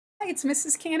it's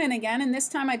Mrs. Cannon again, and this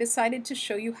time I decided to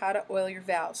show you how to oil your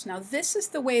valves. Now this is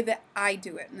the way that I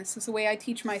do it, and this is the way I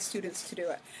teach my students to do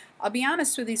it. I'll be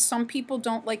honest with you, some people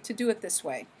don't like to do it this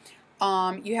way.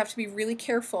 You have to be really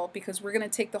careful because we're going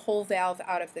to take the whole valve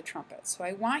out of the trumpet. So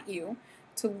I want you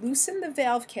to loosen the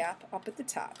valve cap up at the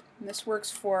top. And this works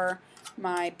for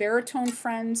my baritone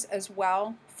friends as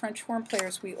well. French horn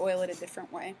players, we oil it a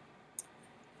different way.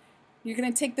 You're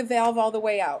going to take the valve all the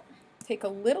way out. Take a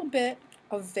little bit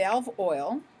of valve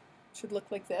oil, should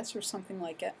look like this or something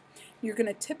like it. You're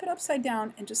going to tip it upside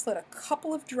down and just let a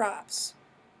couple of drops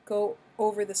go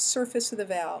over the surface of the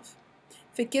valve.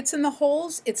 If it gets in the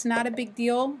holes, it's not a big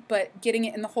deal, but getting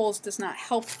it in the holes does not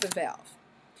help the valve.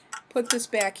 Put this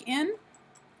back in,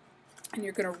 and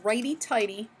you're going to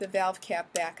righty-tighty the valve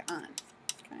cap back on.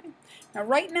 Okay? Now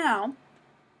right now,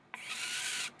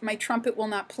 my trumpet will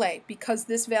not play because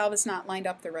this valve is not lined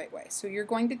up the right way. So you're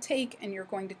going to take and you're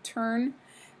going to turn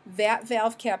that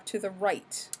valve cap to the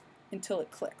right until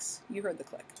it clicks. You heard the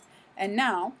click. And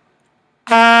now,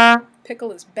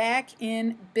 Pickle is back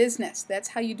in business. That's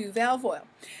how you do valve oil.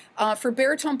 For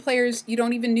baritone players, you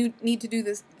don't even need to do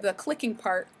the clicking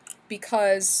part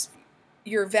because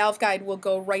your valve guide will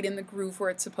go right in the groove where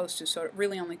it's supposed to, so it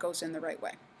really only goes in the right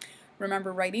way.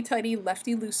 Remember, righty-tighty,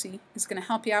 lefty-loosey is going to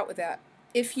help you out with that.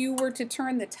 If you were to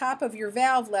turn the top of your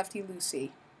valve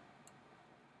lefty-loosey,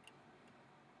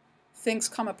 things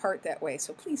come apart that way,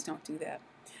 so please don't do that.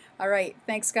 All right,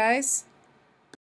 thanks guys.